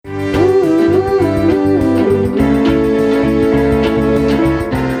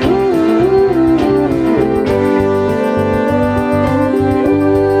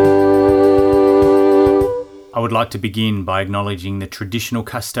like to begin by acknowledging the traditional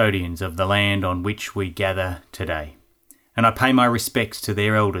custodians of the land on which we gather today, and I pay my respects to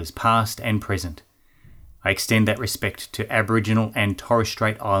their elders past and present. I extend that respect to Aboriginal and Torres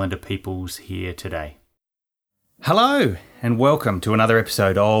Strait Islander peoples here today. Hello, and welcome to another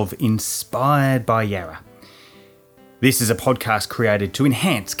episode of Inspired by Yarra. This is a podcast created to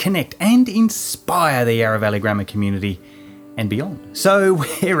enhance, connect and inspire the Yarra Valley Grammar community and beyond. So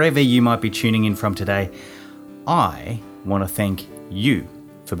wherever you might be tuning in from today, I want to thank you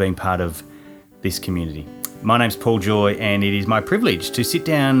for being part of this community. My name's Paul Joy, and it is my privilege to sit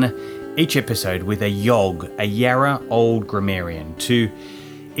down each episode with a YOG, a Yarra Old Grammarian, to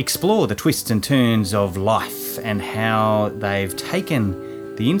explore the twists and turns of life and how they've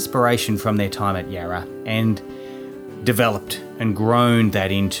taken the inspiration from their time at Yarra and developed and grown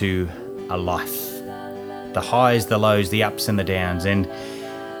that into a life. The highs, the lows, the ups and the downs. And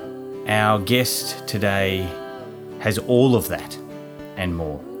our guest today has all of that and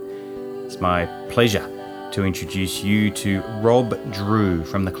more. It's my pleasure to introduce you to Rob Drew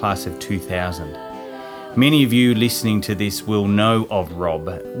from the class of 2000. Many of you listening to this will know of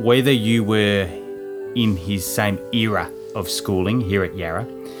Rob, whether you were in his same era of schooling here at Yarra.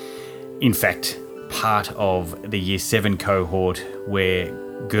 In fact, part of the Year 7 cohort where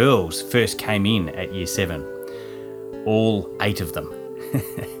girls first came in at Year 7, all 8 of them.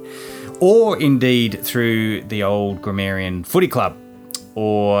 Or indeed through the old Grammarian Footy Club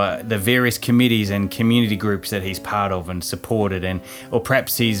or the various committees and community groups that he's part of and supported, or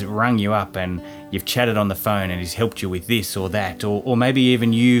perhaps he's rung you up and you've chatted on the phone and he's helped you with this or that, or maybe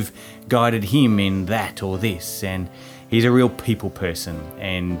even you've guided him in that or this, and he's a real people person,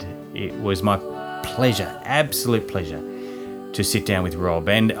 and it was my pleasure, absolute pleasure, to sit down with Rob.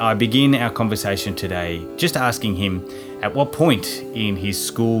 And I begin our conversation today just asking him at what point in his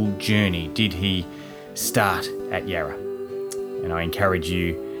school journey did he start at Yarra. And I encourage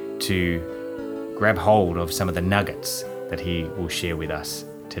you to grab hold of some of the nuggets that he will share with us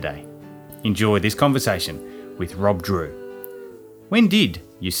today. Enjoy this conversation with Rob Drew. When did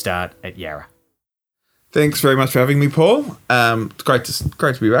you start at Yarra? Thanks very much for having me, Paul. It's great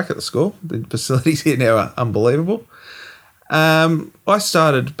to be back at the school. The facilities here now are unbelievable. I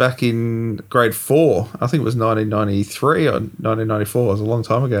started back in grade 4. I think it was 1993 or 1994. It was a long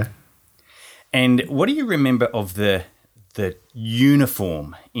time ago. And what do you remember of the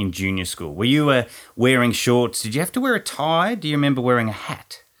uniform in junior school? Were you wearing shorts? Did you have to wear a tie? Do you remember wearing a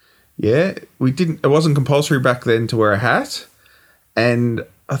hat? Yeah, we didn't. It wasn't compulsory back then to wear a hat. And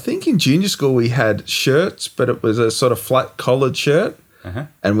I think in junior school we had shirts, but it was a sort of flat collared shirt. Uh-huh.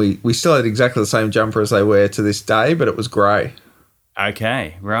 And we still had exactly the same jumper as they wear to this day, but it was grey.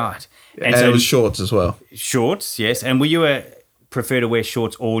 Okay, right. And so it was shorts as well. Shorts, yes. And were you prefer to wear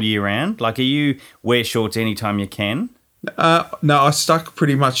shorts all year round? Like, are you wear shorts anytime you can? No, I stuck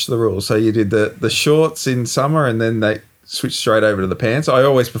pretty much to the rules. So you did the shorts in summer and then they switched straight over to the pants. I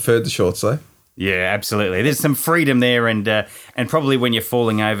always preferred the shorts though. Yeah, absolutely. There's some freedom there, and probably when you're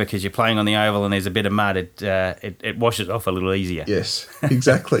falling over because you're playing on the oval and there's a bit of mud, it washes off a little easier. Yes,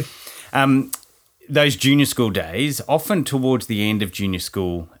 exactly. Those junior school days, often towards the end of junior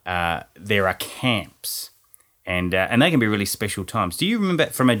school, there are camps, and they can be really special times. Do you remember,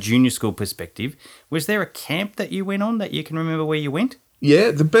 from a junior school perspective, was there a camp that you went on that you can remember where you went?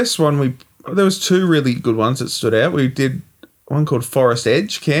 Yeah, the best one, there was 2 really good ones that stood out. We did one called Forest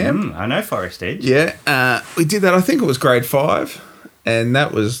Edge Camp. I know Forest Edge. Yeah, we did that. I think it was grade 5, and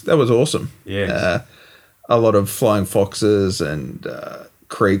that was awesome. Yeah, a lot of flying foxes and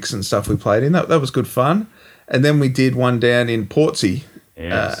creeks and stuff we played in. That was good fun. And then we did one down in Portsea,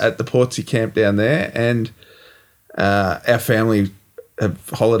 at the Portsea camp down there, and our family have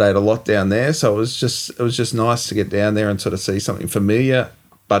holidayed a lot down there, so it was just nice to get down there and sort of see something familiar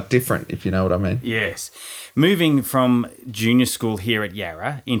but different, if you know what I mean. Yes. Moving from junior school here at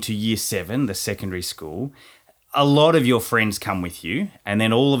Yarra into Year 7, the secondary school, a lot of your friends come with you, and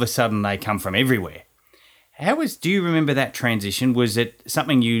then all of a sudden they come from everywhere. Do you remember that transition? Was it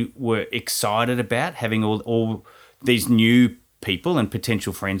something you were excited about, having all these new people and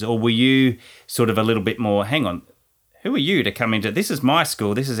potential friends, or were you sort of a little bit more, hang on, who are you to come into, this is my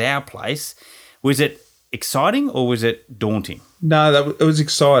school, this is our place? Was it exciting or was it daunting? No, it was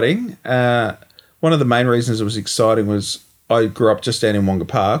exciting. One of the main reasons it was exciting was I grew up just down in Wonga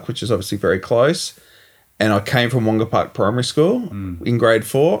Park, which is obviously very close, and I came from Wonga Park Primary School in grade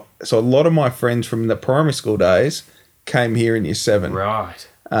 4. So a lot of my friends from the primary school days came here in Year 7. Right.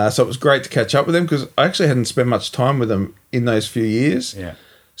 So it was great to catch up with them because I actually hadn't spent much time with them in those few years. Yeah.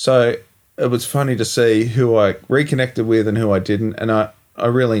 So it was funny to see who I reconnected with and who I didn't, and I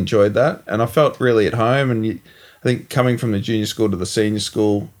really enjoyed that, and I felt really at home, and I think coming from the junior school to the senior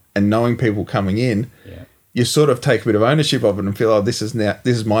school and knowing people coming in, you sort of take a bit of ownership of it and feel, this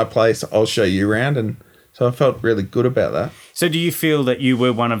is my place. I'll show you around. And so I felt really good about that. So do you feel that you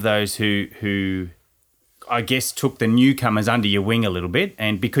were one of those who I guess took the newcomers under your wing a little bit,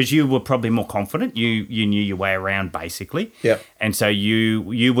 and because you were probably more confident, you knew your way around basically. Yep. And so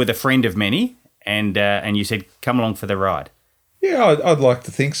you were the friend of many, and you said, come along for the ride. Yeah, I'd like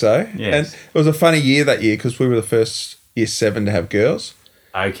to think so. Yes. And it was a funny year that year because we were the first year 7 to have girls.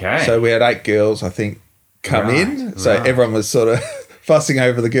 Okay. So we had 8 girls, I think, come in. So everyone was sort of fussing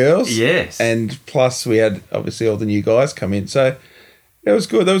over the girls. Yes. And plus we had obviously all the new guys come in. So it was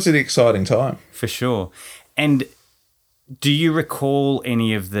good. That was an exciting time. For sure. And do you recall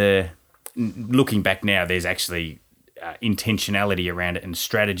any of looking back now, there's actually intentionality around it and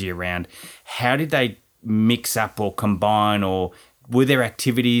strategy around, how did they mix up or combine, or were there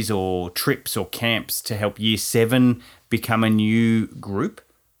activities or trips or camps to help year 7 become a new group?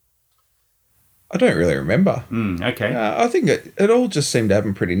 I don't really remember. Okay. I think it all just seemed to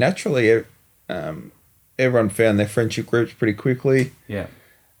happen pretty naturally. Everyone found their friendship groups pretty quickly. Yeah.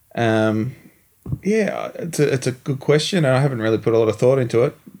 Yeah, it's a good question. I haven't really put a lot of thought into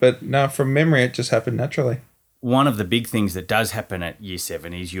it. But no, from memory, it just happened naturally. One of the big things that does happen at year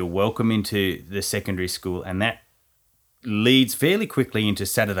 7 is you're welcome into the secondary school, and that leads fairly quickly into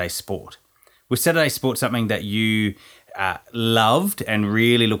Saturday sport. Was Saturday sport something that you loved and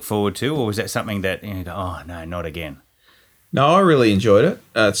really look forward to, or was that something that you go, oh no, not again? No, I really enjoyed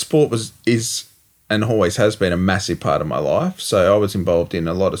it. Sport is and always has been a massive part of my life. So I was involved in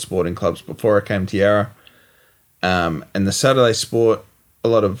a lot of sporting clubs before I came to Yarra. And the Saturday sport, a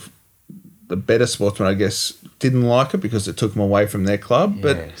lot of the better sportsmen, I guess, didn't like it because it took them away from their club.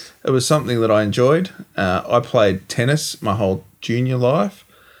 Yes. But it was something that I enjoyed. I played tennis my whole junior life.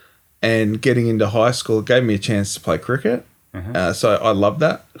 And getting into high school, it gave me a chance to play cricket. So I loved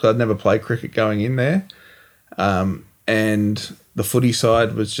that because I'd never played cricket going in there. And the footy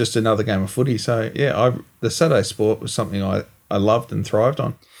side was just another game of footy. So, yeah, the Saturday sport was something I loved and thrived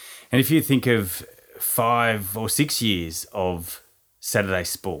on. And if you think of 5 or 6 years of Saturday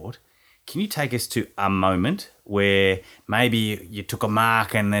sport, can you take us to a moment where maybe you took a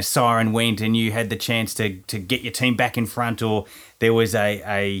mark and the siren went and you had the chance to get your team back in front, or there was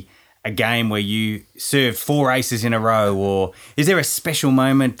a game where you served 4 aces in a row, or is there a special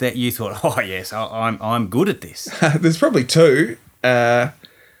moment that you thought, oh yes, I'm good at this? There's probably 2.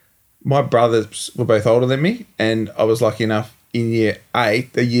 My brothers were both older than me, and I was lucky enough in year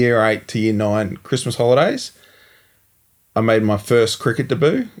 8 to year 9 Christmas holidays, I made my first cricket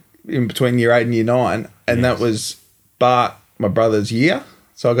debut in between year 8 and year 9, and that was Bart, my brother's year.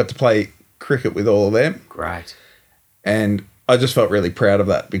 So I got to play cricket with all of them. Great. And I just felt really proud of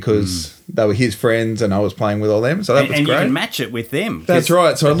that because they were his friends and I was playing with all them. So that was great. And you can match it with them. That's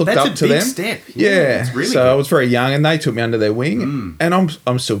right. So I looked up to them. That's a big step. Yeah. It's really so good. I was very young and they took me under their wing. And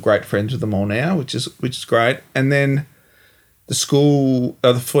I'm still great friends with them all now, which is great. And then the school,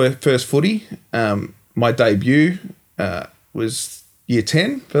 the first footy, my debut was year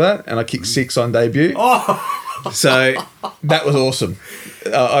 10 for that. And I kicked 6 on debut. Oh! So that was awesome.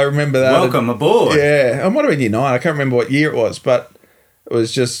 I remember that. Welcome aboard. Yeah. I might have been year 9. I can't remember what year it was, but it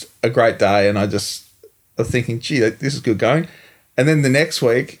was just a great day. And I was thinking, gee, this is good going. And then the next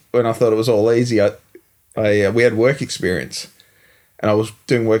week, when I thought it was all easy, we had work experience. And I was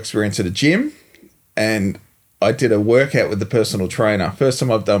doing work experience at a gym. And I did a workout with the personal trainer. First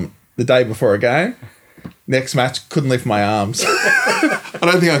time I've done the day before a game. Next match, couldn't lift my arms. I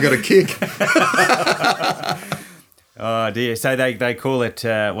don't think I got a kick. Oh dear! So they call it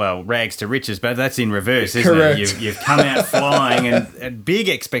rags to riches, but that's in reverse, isn't Correct. it? You've come out flying and big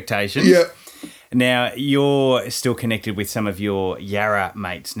expectations. Yep. Now you're still connected with some of your Yarra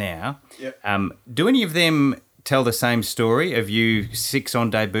mates now. Yep. Do any of them tell the same story of you 6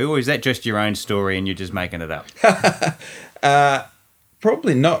 on debut, or is that just your own story and you're just making it up?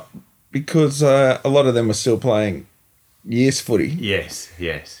 Probably not, because a lot of them were still playing years footy. Yes.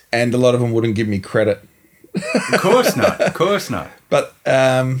 And a lot of them wouldn't give me credit. Of course not. But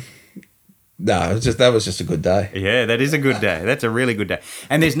no, that was just a good day. Yeah, that is a good day. That's a really good day.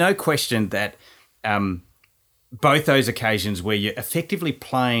 And there's no question that both those occasions where you're effectively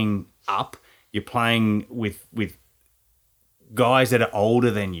playing up, you're playing with guys that are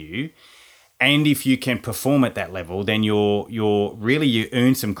older than you, and if you can perform at that level, then you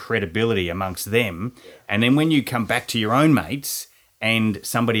earn some credibility amongst them. And then when you come back to your own mates and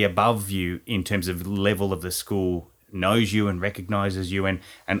somebody above you in terms of level of the school knows you and recognises you and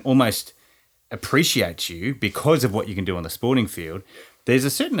almost appreciates you because of what you can do on the sporting field, there's a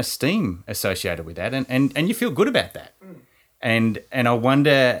certain esteem associated with that, and you feel good about that. And I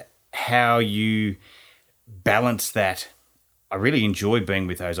wonder how you balance that. I really enjoy being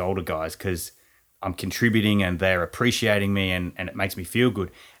with those older guys because I'm contributing and they're appreciating me and it makes me feel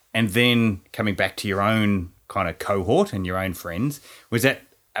good. And then coming back to your own kind of cohort and your own friends, was that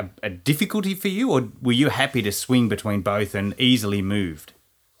a difficulty for you, or were you happy to swing between both and easily moved?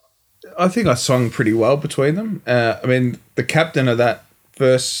 I think I swung pretty well between them. I mean, the captain of that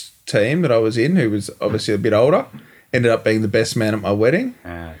first team that I was in, who was obviously a bit older, ended up being the best man at my wedding.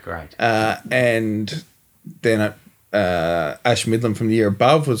 Great. And then Ash Midland from the year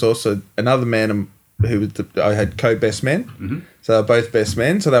above was also another man who was I had co-best men. Mm-hmm. So they were both best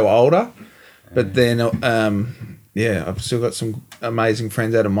men, so they were older. But then, I've still got some amazing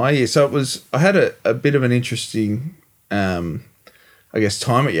friends out of my year. So I had a bit of an interesting, time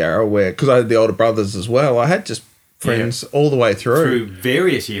at Yarra where, because I had the older brothers as well, I had just friends all the way through. Through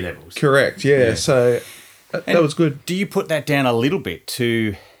various year levels. Correct, yeah. So that was good. Do you put that down a little bit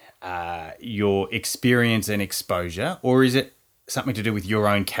to your experience and exposure, or is it something to do with your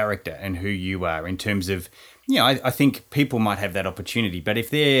own character and who you are in terms of, I think people might have that opportunity, but if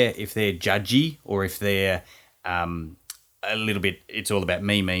they're judgy, or if they're a little bit, it's all about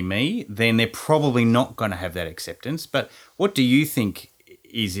me, then they're probably not going to have that acceptance. But what do you think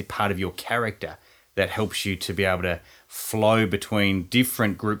is a part of your character that helps you to be able to flow between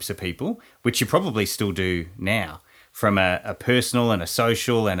different groups of people, which you probably still do now, from a personal and a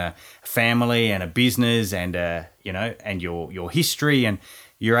social and a family and a business and and your history, and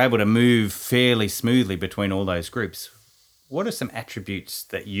you're able to move fairly smoothly between all those groups? What are some attributes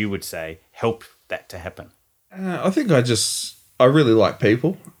that you would say help that to happen? I think I really like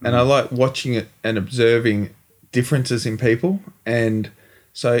people, and I like watching it and observing differences in people. And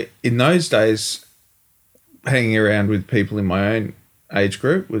so in those days, hanging around with people in my own age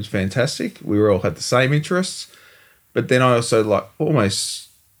group was fantastic. We all had the same interests. But then I also almost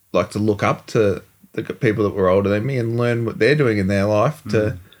like to look up to the people that were older than me and learn what they're doing in their life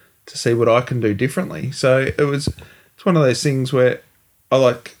to see what I can do differently. So it's one of those things where I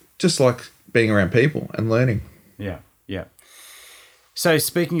like being around people and learning. Yeah. So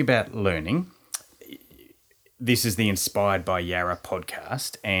speaking about learning, this is the Inspired by Yarra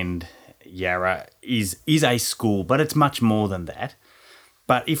podcast, and Yarra is a school, but it's much more than that.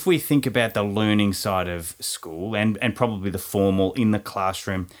 But if we think about the learning side of school and probably the formal in the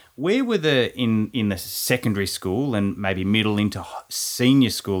classroom, where were in the secondary school and maybe middle into senior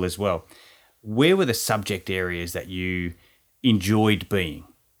school as well, where were the subject areas that you enjoyed being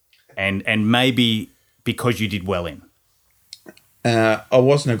and maybe because you did well in? I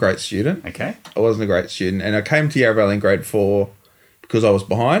wasn't a great student. Okay. I wasn't a great student. And I came to Yarra Valley in grade 4 because I was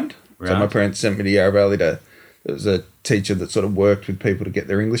behind. Right. So my parents sent me to Yarra Valley there was a teacher that sort of worked with people to get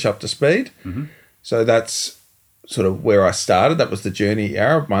their English up to speed. Mm-hmm. So that's sort of where I started. That was the journey at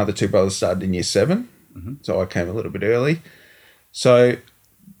Yarra. My other two brothers started in year 7. Mm-hmm. So I came a little bit early. So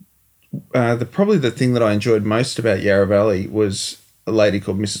probably the thing that I enjoyed most about Yarra Valley was a lady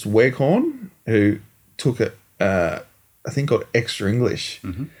called Mrs. Weghorn, who took I think called extra English,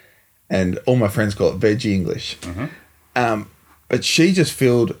 mm-hmm. and all my friends call it veggie English. Mm-hmm. But she just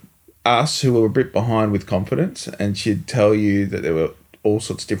filled us who were a bit behind with confidence, and she'd tell you that there were all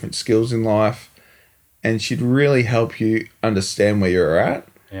sorts of different skills in life, and she'd really help you understand where you're at.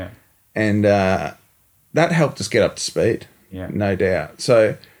 Yeah. And that helped us get up to speed. Yeah. No doubt.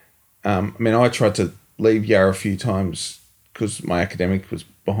 So, I tried to leave Yarra a few times because my academic was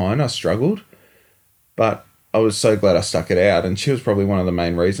behind. I struggled, but I was so glad I stuck it out, and she was probably one of the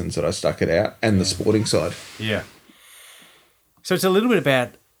main reasons that I stuck it out, and the sporting side. Yeah. So it's a little bit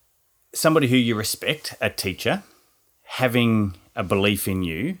about somebody who you respect, a teacher, having a belief in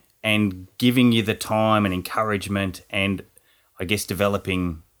you and giving you the time and encouragement and, I guess,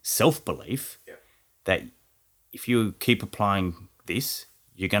 developing self-belief that if you keep applying this,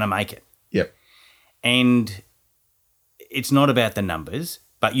 you're going to make it. Yep. And it's not about the numbers,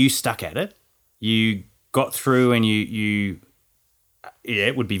 but you stuck at it. You got through and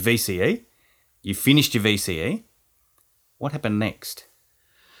it would be VCE. You finished your VCE. What happened next?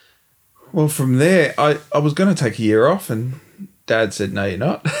 Well, from there, I was going to take a year off, and Dad said, no, you're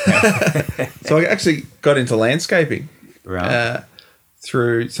not. So I actually got into landscaping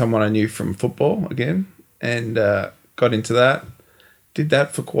through someone I knew from football again, and got into that. Did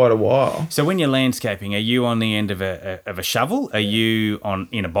that for quite a while. So when you're landscaping, are you on the end of a shovel? Are you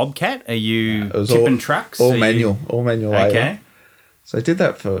in a bobcat? Are you tipping trucks? All manual labor. Okay. So I did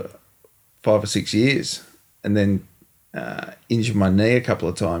that for 5 or 6 years, and then injured my knee a couple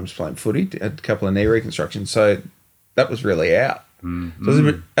of times playing footy. Had a couple of knee reconstructions, so that was really out. So I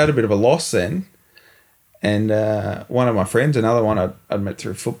was at a bit of a loss then. And one of my friends, another one I'd met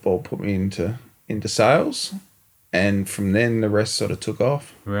through football, put me into sales. And from then, the rest sort of took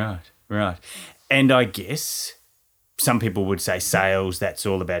off. Right. And I guess some people would say sales, that's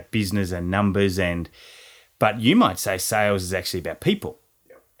all about business and numbers, but you might say sales is actually about people.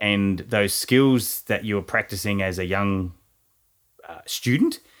 Yep. And those skills that you were practicing as a young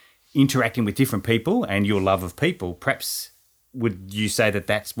student, interacting with different people and your love of people, perhaps would you say that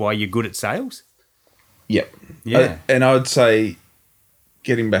that's why you're good at sales? Yep. Yeah. And I would say,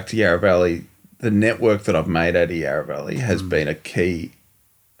 getting back to Yarra Valley, the network that I've made out of Yarra Valley has been a key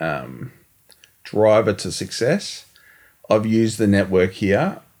driver to success. I've used the network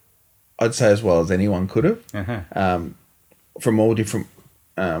here, I'd say, as well as anyone could have, from all different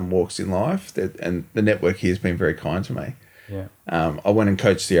walks in life. And the network here has been very kind to me. Yeah. I went and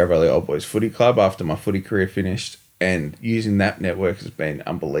coached the Yarra Valley Old Boys Footy Club after my footy career finished, and using that network has been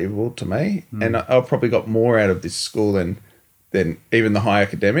unbelievable to me. And I've probably got more out of this school than even the high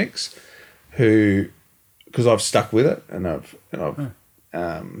academics, because I've stuck with it, and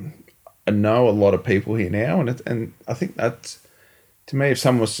I know a lot of people here now, and I think that's, to me, if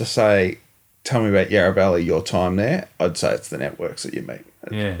someone was to say, tell me about Yarra Valley, your time there, I'd say it's the networks that you meet.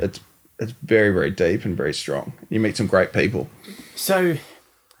 It's very, very deep and very strong. You meet some great people. So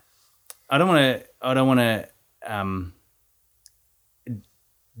I don't want to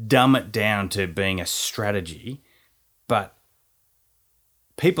dumb it down to being a strategy, but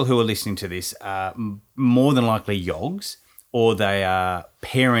people who are listening to this are more than likely yogs, or they are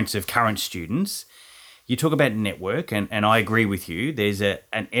parents of current students. You talk about network, and I agree with you. There's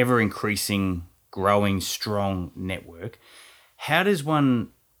an ever-increasing, growing, strong network. How does one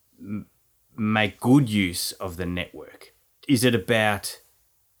make good use of the network? Is it about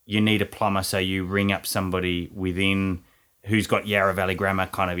you need a plumber, so you ring up somebody within who's got Yarra Valley Grammar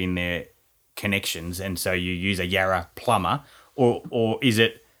kind of in their connections, and so you use a Yarra plumber, or is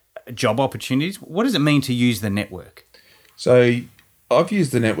it job opportunities? What does it mean to use the network? So I've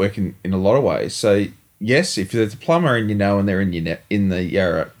used the network in a lot of ways. So yes, if there's a plumber and and they're in the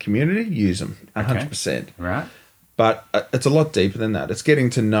Yarra community, use them 100%. Okay. Right. But it's a lot deeper than that. It's getting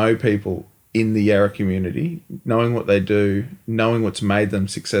to know people in the Yarra community, knowing what they do, knowing what's made them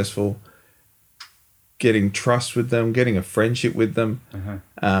successful, getting trust with them, getting a friendship with them.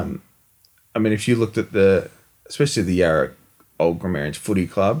 I mean, if you looked at especially the Yarra Old Grammarians Footy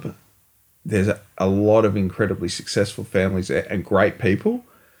Club, there's a lot of incredibly successful families there and great people.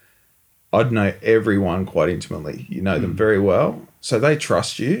 I'd know everyone quite intimately. You know them very well. So they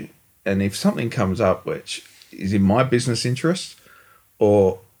trust you. And if something comes up which is in my business interest,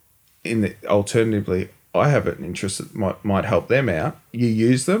 or alternatively, I have an interest that might help them out, you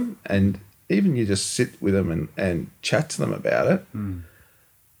use them, and even you just sit with them and chat to them about it.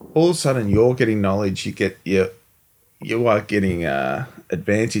 All of a sudden you're getting knowledge, you are getting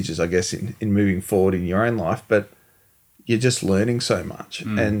advantages, I guess, in moving forward in your own life, but you're just learning so much.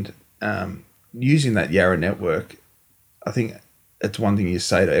 And using that Yarra network, I think it's one thing you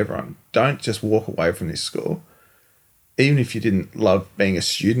say to everyone: don't just walk away from this school. Even if you didn't love being a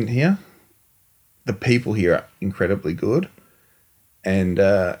student here, the people here are incredibly good, and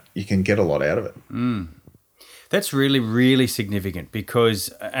you can get a lot out of it. That's really, really significant, because,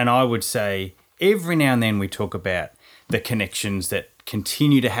 and I would say every now and then we talk about the connections that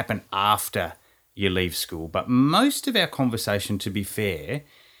continue to happen after you leave school. But most of our conversation, to be fair,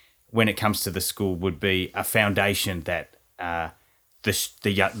 when it comes to the school, would be a foundation that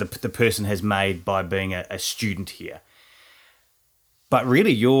the person has made by being a student here. But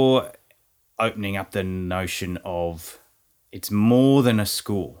really, you're opening up the notion of it's more than a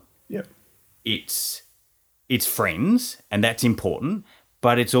school. Yep. It's friends, and that's important,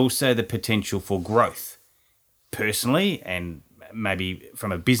 but it's also the potential for growth, personally, and maybe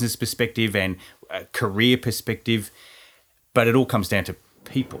from a business perspective and a career perspective, but it all comes down to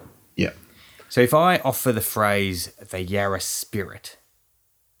people. Yeah. So if I offer the phrase, the Yarra spirit,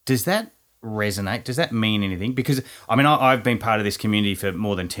 does that resonate? Does that mean anything? Because, I mean, I've been part of this community for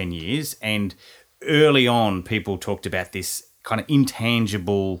more than 10 years, and early on people talked about this kind of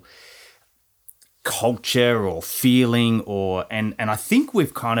intangible culture or feeling, and I think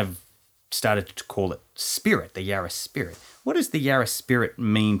we've kind of started to call it spirit, the Yarra spirit. What does the Yarra spirit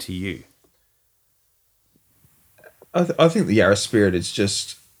mean to you? I think the Yarra spirit is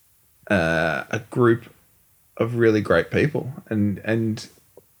just a group of really great people, and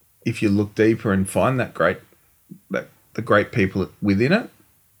if you look deeper and find the great people within it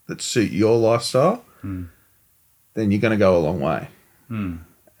that suit your lifestyle, then you're going to go a long way. I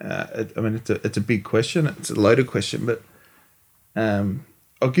mean, it's a big question. It's a loaded question, but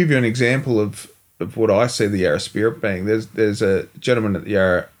I'll give you an example of what I see the Yarra Spirit being. There's a gentleman at the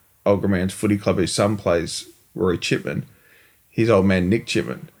Yarra Olgramans Footy Club whose son plays Rory Chipman. His old man, Nick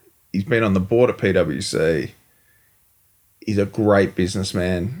Chipman. He's been on the board at PwC. He's a great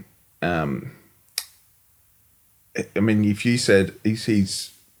businessman. I mean, if you said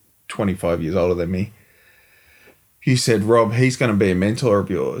he's 25 years older than me, if you said, Rob, he's going to be a mentor of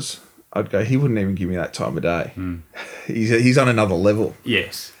yours, I'd go, he wouldn't even give me that time of day. He's on another level.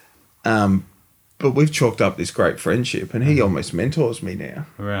 Yes. But we've chalked up this great friendship, and he almost mentors me now.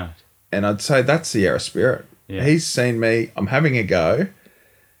 Right. And I'd say that's the Yarra Spirit. Yeah. He's seen me, I'm having a go,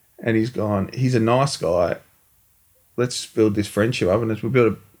 and he's gone, he's a nice guy. Let's build this friendship up. And as we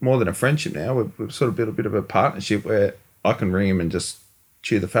build more than a friendship now, we've sort of built a bit of a partnership where I can ring him and just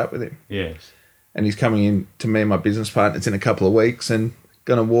chew the fat with him. Yes. And he's coming in to me and my business partners in a couple of weeks and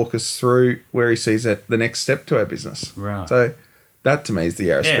going to walk us through where he sees the next step to our business. Right. So that to me is the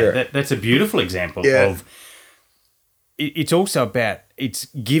Yarra Spirit. That's a beautiful example of. It's also about it's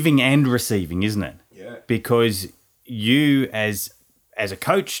giving and receiving, isn't it? Yeah. Because you as a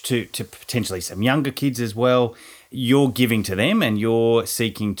coach to potentially some younger kids as well, you're giving to them and you're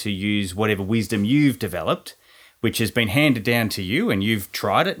seeking to use whatever wisdom you've developed, which has been handed down to you, and you've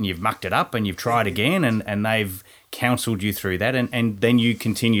tried it and you've mucked it up and you've tried again, and they've counselled you through that, and then you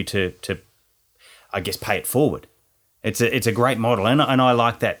continue to I guess pay it forward. It's a great model, and I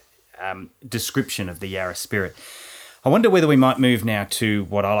like that description of the Yarra Spirit. I wonder whether we might move now to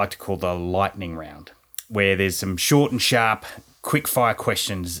what I like to call the lightning round, where there's some short and sharp, quick fire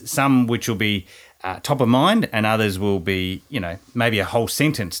questions, some which will be top of mind and others will be, maybe a whole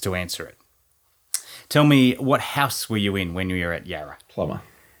sentence to answer it. Tell me, what house were you in when you were at Yarra? Plumber.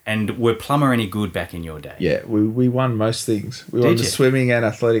 And were plumber any good back in your day? Yeah, we won most things. We won the swimming and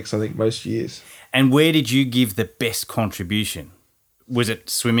athletics, I think, most years. And where did you give the best contribution? Was it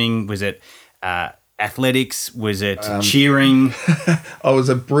swimming? Was it athletics? Was it cheering? I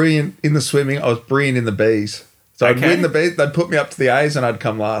was brilliant in the swimming. I was brilliant in the Bs. So I'd win the Bs. They'd put me up to the As and I'd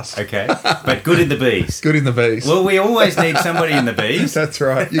come last. Okay. But good in the Bs. Good in the Bs. Well, we always need somebody in the Bs. That's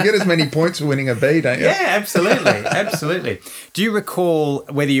right. You get as many points for winning a B, don't you? Yeah, absolutely. Absolutely. Do you recall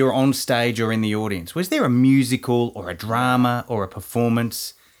whether you were on stage or in the audience? Was there a musical or a drama or a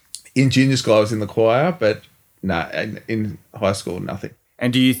performance? In junior school, I was in the choir, but no, in high school, nothing.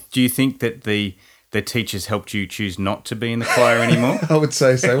 And do you think that the teachers helped you choose not to be in the choir anymore? I would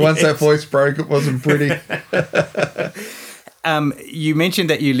say so. Once that voice broke, it wasn't pretty. You mentioned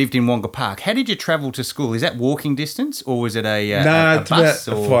that you lived in Wonga Park. How did you travel to school? Is that walking distance or was it a it's bus?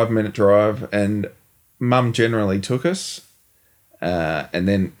 About a 5-minute drive, and Mum generally took us, and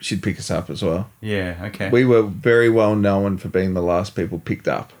then she'd pick us up as well. Yeah, okay. We were very well known for being the last people picked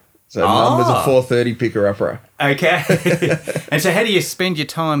up. So Mum was a 4:30 picker-upper. Okay. And so how do you spend your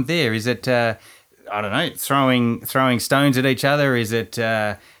time there? Is it, I don't know, throwing stones at each other? Is it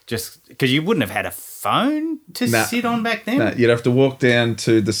just... Because you wouldn't have had a phone to sit on back then? No, you'd have to walk down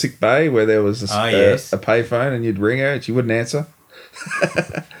to the sick bay where there was a pay phone, and you'd ring her and she wouldn't answer.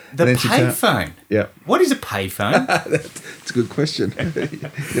 The pay phone? Yeah. What is a pay phone? That's a good question.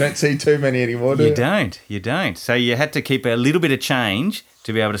 You don't see too many anymore, do you? You don't. So you had to keep a little bit of change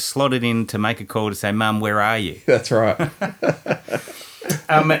to be able to slot it in to make a call to say, Mum, where are you? That's right.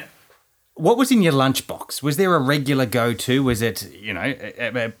 What was in your lunchbox? Was there a regular go-to? Was it,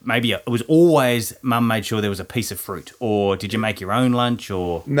 maybe it was always Mum made sure there was a piece of fruit, or did you make your own lunch?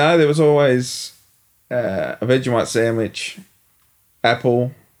 Or no, there was always a Vegemite sandwich,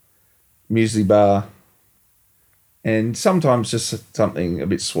 apple, muesli bar, and sometimes just something a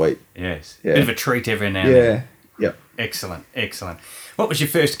bit sweet. Yes, yeah. Bit of a treat every now and then. Yeah, yep. Excellent. What was your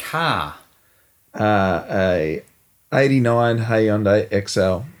first car? A 89 Hyundai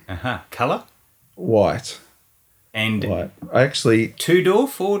XL. Colour? White. And white. I actually... 2-door,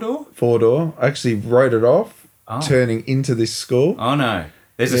 4-door? 4-door. I actually wrote it off turning into this school. Oh, no.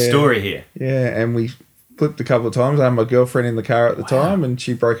 There's a story here. Yeah, and we flipped a couple of times. I had my girlfriend in the car at the time, and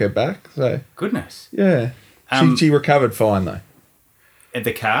she broke her back. So goodness. Yeah. She recovered fine, though. At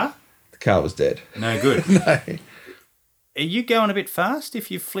the car? The car was dead. No good. No. Are you going a bit fast if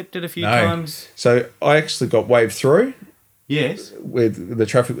you flipped it a few times? So I actually got waved through. Yes. Where the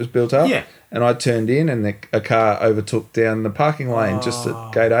traffic was built up. Yeah. And I turned in and a car overtook down the parking lane just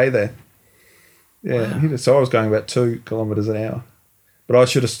at gate A there. Yeah. Wow. So I was going about 2 kilometres an hour. But I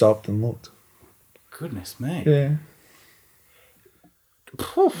should have stopped and looked. Goodness me. Yeah.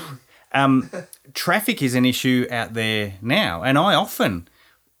 Traffic is an issue out there now. And I often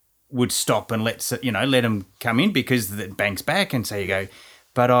would stop and let them come in because it banks back, and so you go,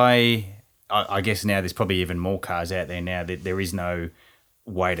 but I I guess now there's probably even more cars out there now that there is no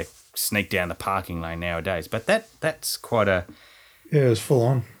way to sneak down the parking lane nowadays. But that's quite a... Yeah, it was full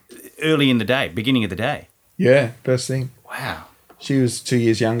on. Early in the day, beginning of the day. Yeah, first thing. Wow. She was 2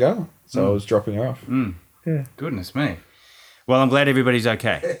 years younger, so I was dropping her off. Yeah. Goodness me. Well, I'm glad everybody's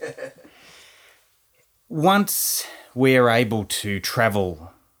okay. Once we're able to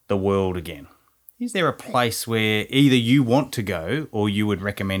travel the world again, is there a place where either you want to go or you would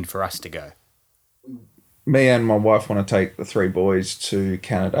recommend for us to go? Me and my wife want to take the 3 boys to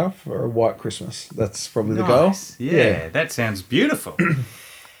Canada for a white Christmas. That's probably the goal. Yeah, that sounds beautiful.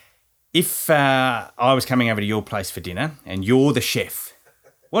 If I was coming over to your place for dinner and you're the chef,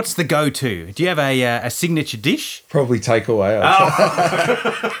 what's the go-to? Do you have a signature dish? Probably takeaway.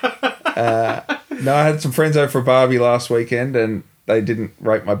 No, I had some friends over for a barbie last weekend and they didn't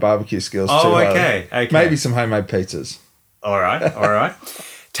rate my barbecue skills too highly. Okay. Maybe some homemade pizzas. All right.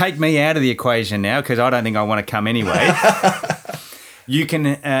 Take me out of the equation now because I don't think I want to come anyway. You can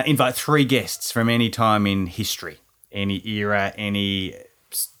invite 3 guests from any time in history, any era, any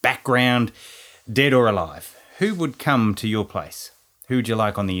background, dead or alive. Who would come to your place? Who would you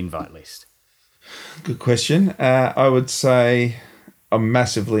like on the invite list? Good question. I would say I'm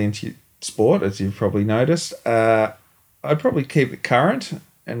massively into sport, as you've probably noticed. I'd probably keep it current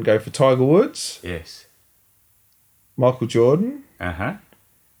and go for Tiger Woods. Yes. Michael Jordan. Uh-huh.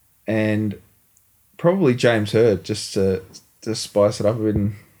 And probably James Hird, just to spice it up a bit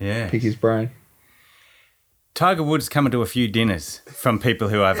and pick his brain. Tiger Woods coming to a few dinners from people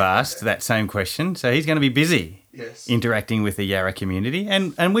who I've asked that same question, so he's going to be busy interacting with the Yarra community,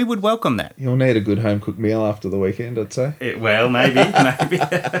 and we would welcome that. You'll need a good home-cooked meal after the weekend, I'd say. Well, maybe.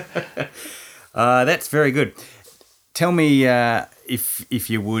 That's very good. Tell me, if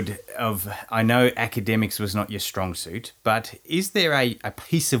you would, I know academics was not your strong suit, but is there a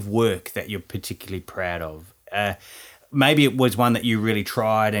piece of work that you're particularly proud of? Maybe it was one that you really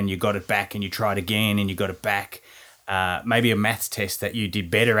tried and you got it back and you tried again and you got it back. Maybe a maths test that you did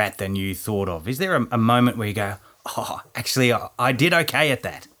better at than you thought of. Is there a moment where you go, oh, actually, I did okay at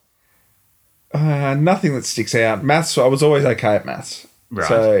that? Nothing that sticks out. Maths, I was always okay at maths. Right.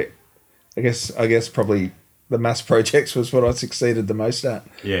 So I guess probably the maths projects was what I succeeded the most at.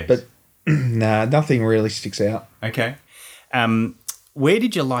 Yes. But nothing really sticks out. Okay. Where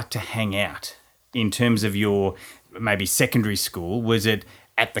did you like to hang out in terms of your maybe secondary school? Was it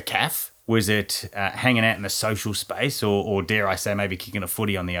at the CAF? Was it hanging out in the social space or dare I say maybe kicking a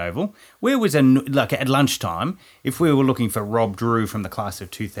footy on the oval? Where was like at lunchtime, if we were looking for Rob Drew from the class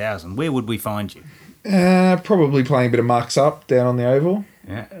of 2000, where would we find you? Probably playing a bit of marks up down on the oval.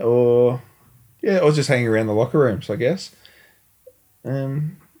 Yeah. Or just hanging around the locker rooms, I guess.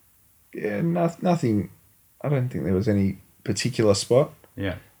 Nothing. I don't think there was any particular spot.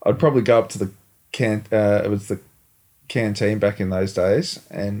 Yeah. I'd probably go up to the it was the canteen back in those days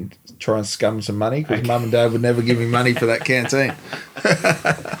and try and scum some money because Mum and Dad would never give me money for that canteen.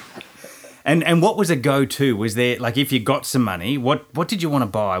 And what was a go-to? Was there, like, if you got some money, what did you want to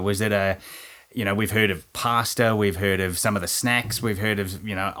buy? Was it we've heard of pasta, we've heard of some of the snacks, we've heard of,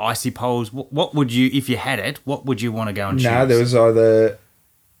 icy poles. What would you, if you had it, what would you want to go and choose? No, there was either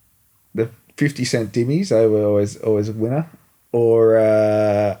the 50-cent dimmies, they were always a winner,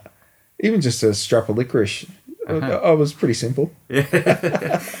 or even just a strap of licorice. I was pretty simple. Yeah.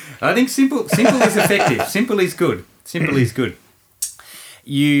 I think simple is effective. Simple is good. Simple is good.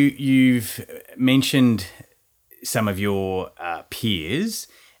 You've mentioned some of your peers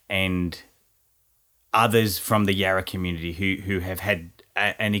and others from the Yarra community who have had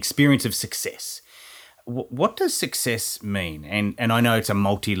an experience of success. What does success mean? And I know it's a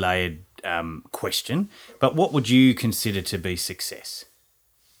multi-layered question, but what would you consider to be success?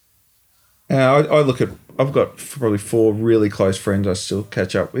 I've got probably 4 really close friends I still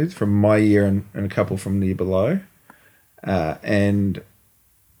catch up with from my year and a couple from the year below. And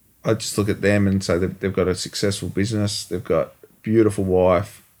I just look at them and say they've got a successful business, they've got a beautiful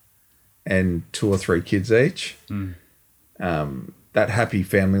wife and 2 or 3 kids each. That happy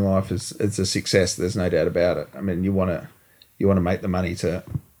family life is a success, there's no doubt about it. I mean, you want to make the money to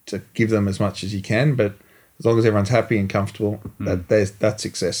give them as much as you can, but as long as everyone's happy and comfortable, that's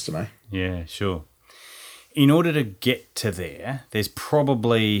success to me. Yeah, sure. In order to get to there's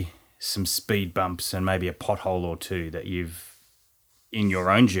probably some speed bumps and maybe a pothole or 2 that you've, in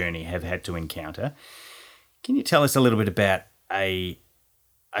your own journey, have had to encounter. Can you tell us a little bit about a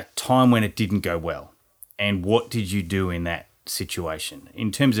time when it didn't go well, and what did you do in that situation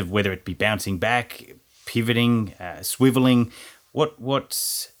in terms of whether it be bouncing back, pivoting, swiveling?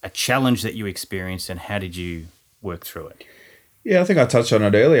 What's a challenge that you experienced and how did you work through it? Yeah, I think I touched on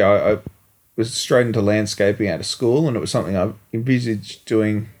it earlier. was straight into landscaping out of school, and it was something I envisaged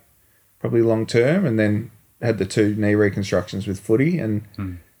doing probably long term, and then had the 2 knee reconstructions with footy, and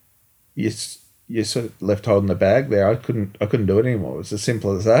you sort of left holding the bag there. I couldn't do it anymore. It was as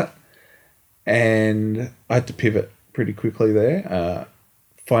simple as that, and I had to pivot pretty quickly there.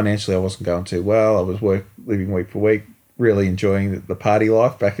 Financially, I wasn't going too well. I was living week for week, really enjoying the party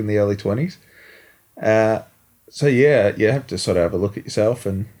life back in the early 20s. So yeah, you have to sort of have a look at yourself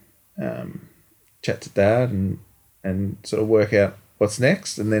and chat to Dad and sort of work out what's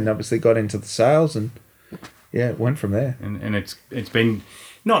next, and then obviously got into the sales, and yeah, it went from there. And it's been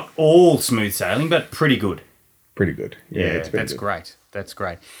not all smooth sailing, but pretty good. Pretty good. Yeah, it's been that's good. Great. That's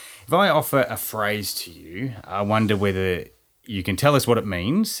great. If I offer a phrase to you, I wonder whether you can tell us what it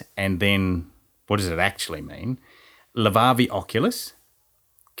means, and then what does it actually mean? Levavi oculis.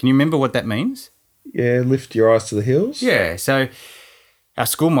 Can you remember what that means? Yeah, lift your eyes to the hills. Yeah, so our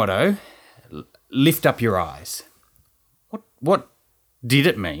school motto, lift up your eyes. What did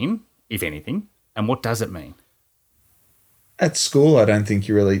it mean, if anything, and what does it mean? At school, I don't think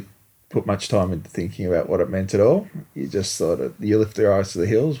you really put much time into thinking about what it meant at all. You just thought you lift your eyes to the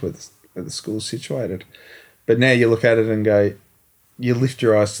hills where the school's situated. But now you look at it and go, you lift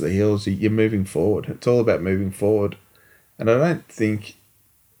your eyes to the hills, you're moving forward. It's all about moving forward. And I don't think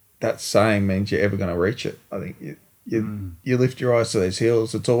that saying means you're ever going to reach it. I think you lift your eyes to those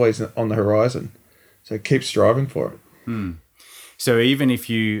hills. It's always on the horizon. So keep striving for it. So even if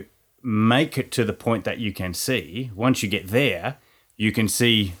you make it to the point that you can see, once you get there, you can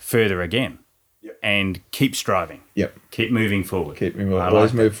see further again. Yep. And keep striving. Yep. Keep moving forward. Keep moving forward.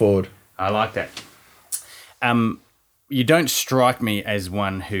 Always move forward. I like that. You don't strike me as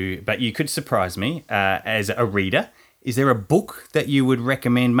one but you could surprise me as a reader. Is there a book that you would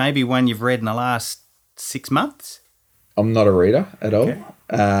recommend, maybe one you've read in the last 6 months? I'm not a reader at all.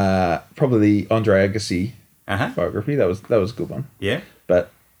 Probably the Andre Agassi biography. That was a good one. Yeah.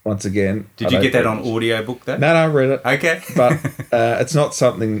 But once again... Did you get that on audiobook though? No, I read it. Okay. But it's not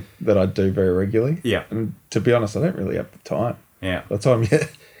something that I do very regularly. Yeah. And to be honest, I don't really have the time. Yeah. By the time you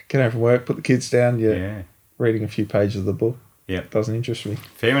get home from work, put the kids down, you're reading a few pages of the book. Yeah. It doesn't interest me.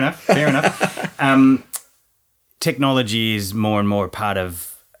 Fair enough. Technology is more and more a part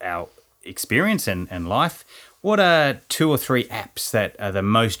of our experience and life. What are 2 or 3 apps that are the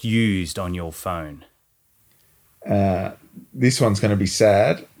most used on your phone? This one's going to be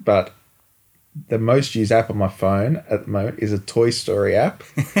sad, but the most used app on my phone at the moment is a Toy Story app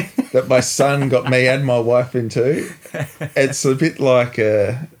that my son got me and my wife into. It's a bit like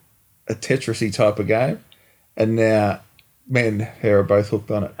a Tetris-y type of game, and now me and her are both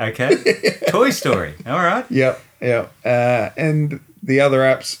hooked on it. Okay. Toy Story. All right. Yep. And the other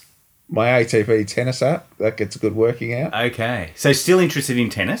apps, my ATP tennis app, that gets a good working out. Okay. So still interested in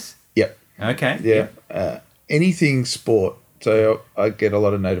tennis? Yep. Okay. Yeah. Anything sport. So I get a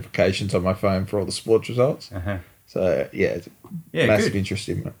lot of notifications on my phone for all the sports results. So, it's massive interest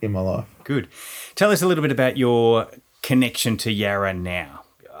in my life. Good. Tell us a little bit about your connection to Yarra now.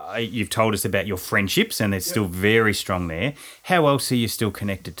 You've told us about your friendships, and they're still very strong there. How else are you still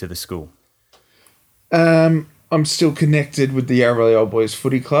connected to the school? I'm still connected with the Yarra Valley Old Boys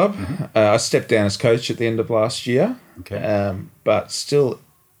Footy Club. I stepped down as coach at the end of last year, but still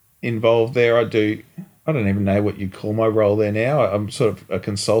involved there. I don't even know what you'd call my role there now. I'm sort of a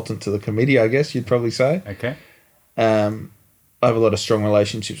consultant to the committee, I guess you'd probably say. Okay. I have a lot of strong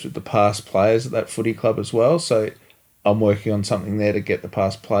relationships with the past players at that footy club as well, so I'm working on something there to get the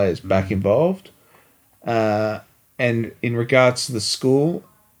past players back involved. And in regards to the school,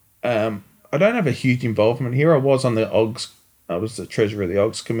 I don't have a huge involvement here. I was on the OGS. I was the treasurer of the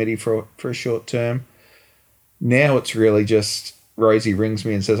OGS committee for a short term. Now it's really just Rosie rings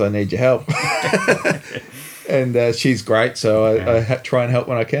me and says, I need your help. And she's great, so I try and help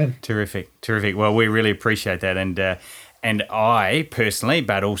when I can. Terrific. Well, we really appreciate that. And I personally,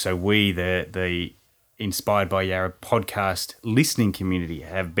 but also we, the Inspired by Yarra podcast listening community,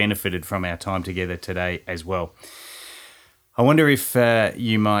 have benefited from our time together today as well. I wonder if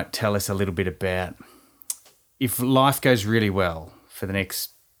you might tell us a little bit about, if life goes really well for the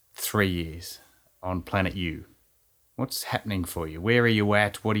next 3 years on Planet U, what's happening for you? Where are you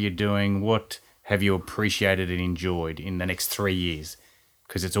at? What are you doing? What have you appreciated and enjoyed in the next 3 years?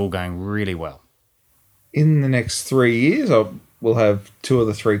 Because it's all going really well. In the next 3 years, we'll have 2 of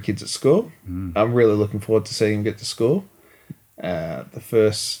the 3 kids at school. I'm really looking forward to seeing them get to school. Our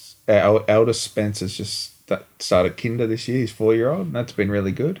eldest Spencer's just started kinder this year. He's 4-year-old, and that's been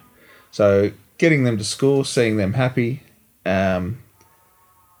really good. So getting them to school, seeing them happy, and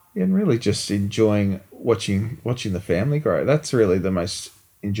really just enjoying watching the family grow. That's really the most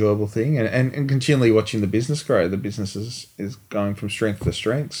enjoyable thing, and continually watching the business grow. The business is going from strength to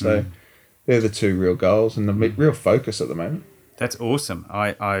strength. So they're the two real goals and the real focus at the moment. That's awesome.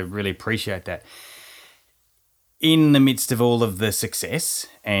 I really appreciate that. In the midst of all of the success,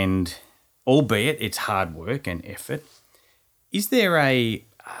 and albeit it's hard work and effort, is there a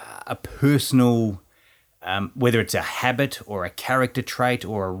personal, whether it's a habit or a character trait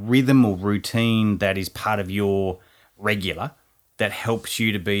or a rhythm or routine that is part of your regular that helps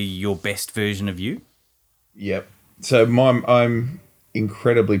you to be your best version of you? Yep. So I'm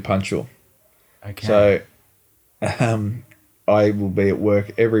incredibly punctual. Okay. So I will be at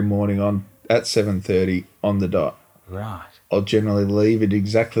work every morning at 7:30 on the dot. Right. I'll generally leave at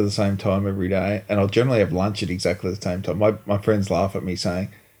exactly the same time every day, and I'll generally have lunch at exactly the same time. My friends laugh at me saying,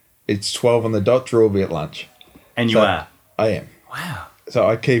 it's 12 on the dot, Drew will be at lunch. And you are? I am. Wow. So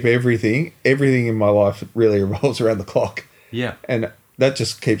I keep everything in my life really revolves around the clock. Yeah. And that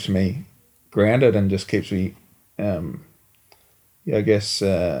just keeps me grounded and just keeps me, I guess,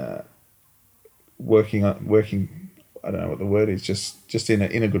 working, I don't know what the word is, just in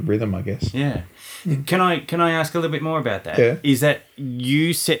a good rhythm, I guess. Yeah. Can I ask a little bit more about that? Yeah. Is that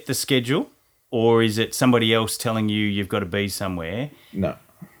you set the schedule, or is it somebody else telling you you've got to be somewhere? No.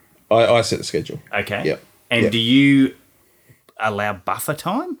 I set the schedule. Okay. Yep. And Yep. do you allow buffer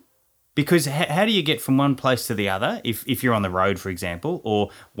time? Because how do you get from one place to the other if you're on the road, for example,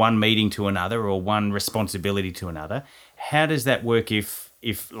 or one meeting to another or one responsibility to another? How does that work if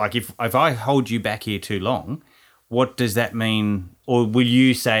I hold you back here too long? What does that mean? Or will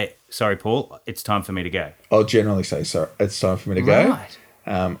you say, sorry, Paul, it's time for me to go? I'll generally say, sorry, it's time for me to go.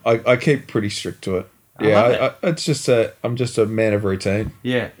 Right. I keep pretty strict to it. It's just I'm just a man of routine.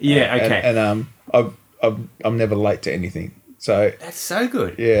 Yeah. Yeah. Okay. And I'm never late to anything. So that's so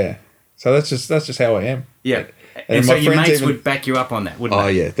good. Yeah. So that's just how I am. Yeah. And so your mates would back you up on that, wouldn't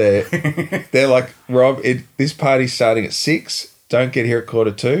they? Yeah. They're like, Rob, this party's starting at 6. Don't get here at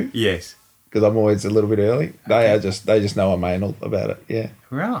 1:45. Yes. Because I'm always a little bit early. They just know I'm anal about it. Yeah.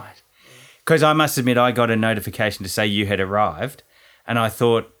 Right. Because I must admit, I got a notification to say you had arrived, and I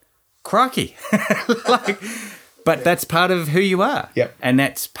thought, crikey. But that's part of who you are. Yep. And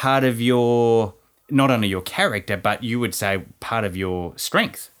that's part of your, not only your character, but you would say part of your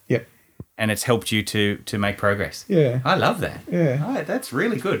strength. Yep. And it's helped you to make progress. Yeah. I love that. Yeah. Oh, that's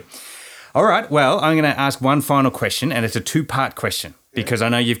really good. All right. Well, I'm going to ask one final question, and it's a 2-part question because I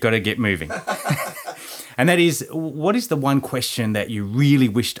know you've got to get moving. And that is, what is the one question that you really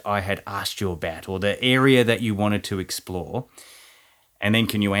wished I had asked you about, or the area that you wanted to explore? And then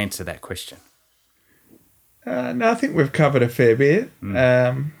can you answer that question? No, I think we've covered a fair bit.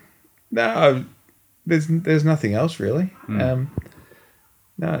 No, there's nothing else really. No,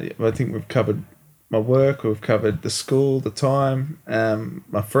 I think we've covered my work. We've covered the school, the time,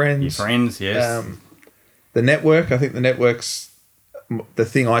 my friends. Your friends, yes. The network. I think the network's the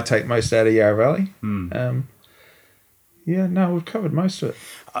thing I take most out of Yarra Valley. We've covered most of it.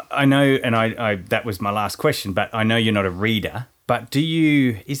 I know, and I that was my last question, but I know you're not a reader. But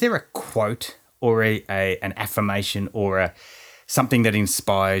is there a quote or an affirmation or something that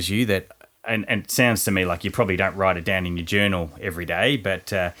inspires you that, and it sounds to me like you probably don't write it down in your journal every day,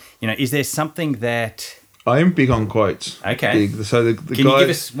 but, is there something that... I am big on quotes. Okay. So the Can you give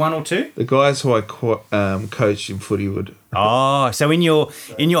us one or two? The guys who I coached in footy would... Oh, so in your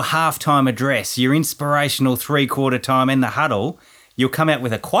halftime address, your inspirational 3/4 time in the huddle, you'll come out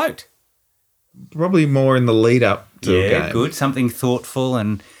with a quote. Probably more in the lead up to a game. Good. Something thoughtful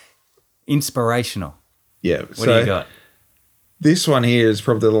and inspirational. Yeah. What do you got? This one here is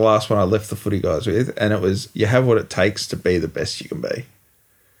probably the last one I left the footy guys with, and it was, you have what it takes to be the best you can be.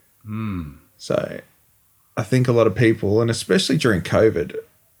 So I think a lot of people, and especially during COVID,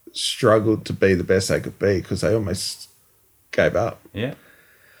 struggled to be the best they could be because they almost gave up. Yeah.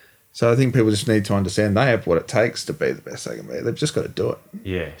 So I think people just need to understand they have what it takes to be the best they can be. They've just got to do it.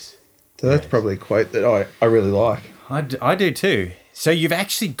 Yes. So that's probably a quote that I really like. I do too. So you've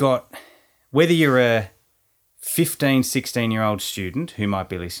actually got, whether you're a 15, 16-year-old student who might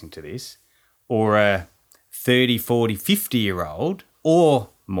be listening to this, or a 30, 40, 50-year-old or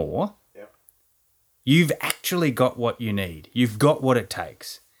more, you've actually got what you need. You've got what it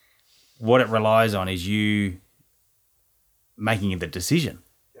takes. What it relies on is you making the decision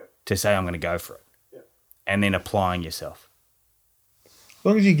to say, I'm going to go for it, and then applying yourself. As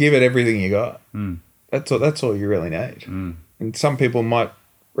long as you give it everything you got, that's all you really need. And some people might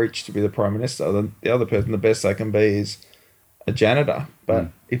reach to be the Prime Minister. The other person, the best they can be is a janitor. But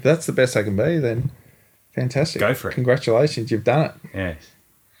if that's the best they can be, then fantastic. Go for it. Congratulations, you've done it.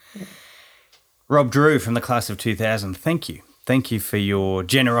 Yes. Rob Drew from the class of 2000, thank you. thank you for your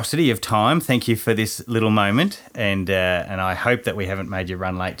generosity of time. Thank you for this little moment, and I hope that we haven't made you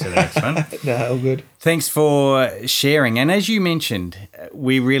run late to the next one. No, all good. Thanks for sharing. And as you mentioned,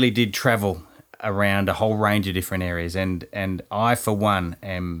 we really did travel around a whole range of different areas, and I, for one,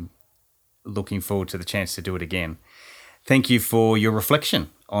 am looking forward to the chance to do it again. Thank you for your reflection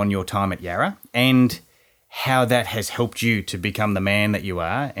on your time at Yarra and how that has helped you to become the man that you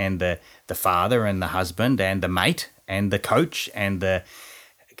are, and the father and the husband and the mate and the coach and the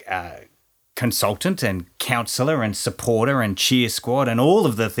consultant and counsellor and supporter and cheer squad and all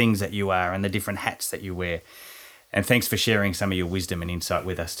of the things that you are and the different hats that you wear. And thanks for sharing some of your wisdom and insight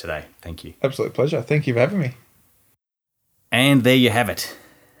with us today. Thank you. Absolute pleasure. Thank you for having me. And there you have it.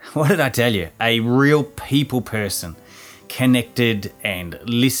 What did I tell you? A real people person. Connected and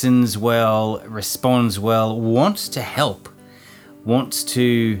listens well, responds well, wants to help, wants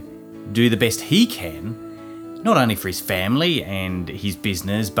to do the best he can, not only for his family and his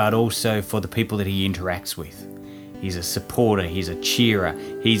business, but also for the people that he interacts with. He's a supporter, he's a cheerer,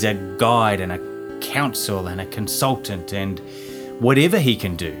 he's a guide and a counsel and a consultant, and whatever he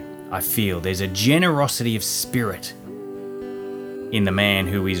can do, I feel there's a generosity of spirit in the man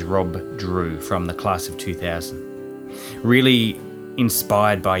who is Rob Drew from the class of 2000. Really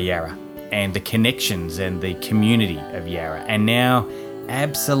inspired by Yarra and the connections and the community of Yarra, and now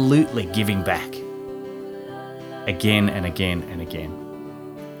absolutely giving back again and again and again.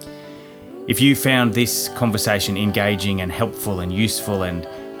 If you found this conversation engaging and helpful and useful and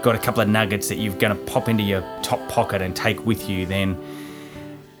got a couple of nuggets that you're going to pop into your top pocket and take with you, then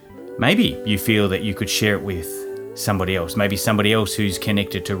maybe you feel that you could share it with somebody else, maybe somebody else who's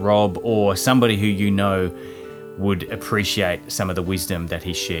connected to Rob, or somebody who you know would appreciate some of the wisdom that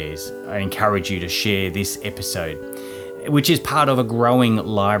he shares. I encourage you to share this episode, which is part of a growing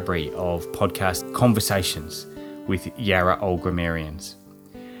library of podcast conversations with Yarra Old Grammarians.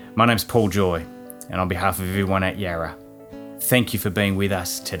 My name's Paul Joy, and on behalf of everyone at Yarra, thank you for being with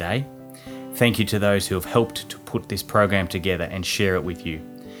us today. Thank you to those who have helped to put this program together and share it with you.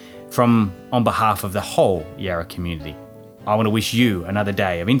 On behalf of the whole Yarra community, I want to wish you another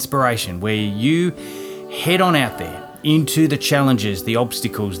day of inspiration where you head on out there into the challenges, the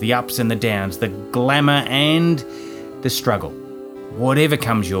obstacles, the ups and the downs, the glamour and the struggle. Whatever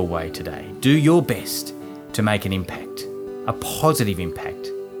comes your way today, do your best to make an impact, a positive impact.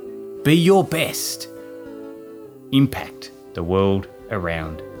 Be your best. Impact the world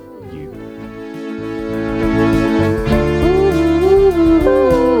around you.